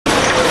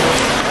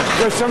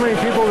There's so many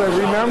people that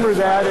remember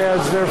that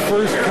as their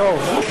first Coke.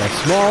 A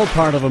small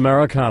part of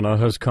Americana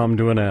has come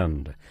to an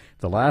end.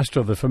 The last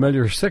of the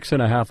familiar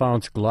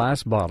 6.5-ounce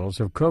glass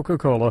bottles of Coca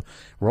Cola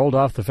rolled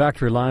off the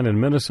factory line in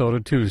Minnesota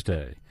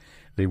Tuesday.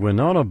 The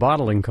Winona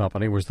Bottling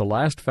Company was the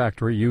last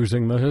factory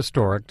using the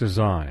historic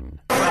design.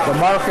 The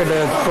market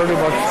has pretty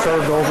much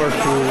turned over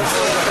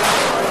to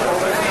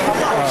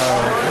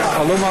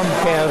aluminum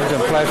cans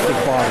and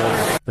plastic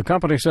bottles. The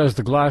company says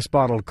the glass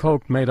bottle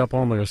Coke made up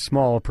only a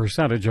small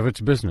percentage of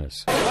its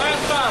business.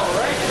 Glass bottle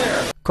right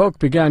there. Coke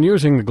began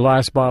using the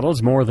glass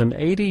bottles more than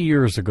 80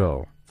 years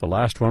ago. The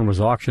last one was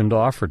auctioned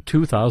off for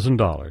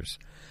 $2,000.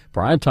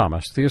 Brian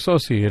Thomas, The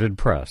Associated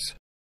Press.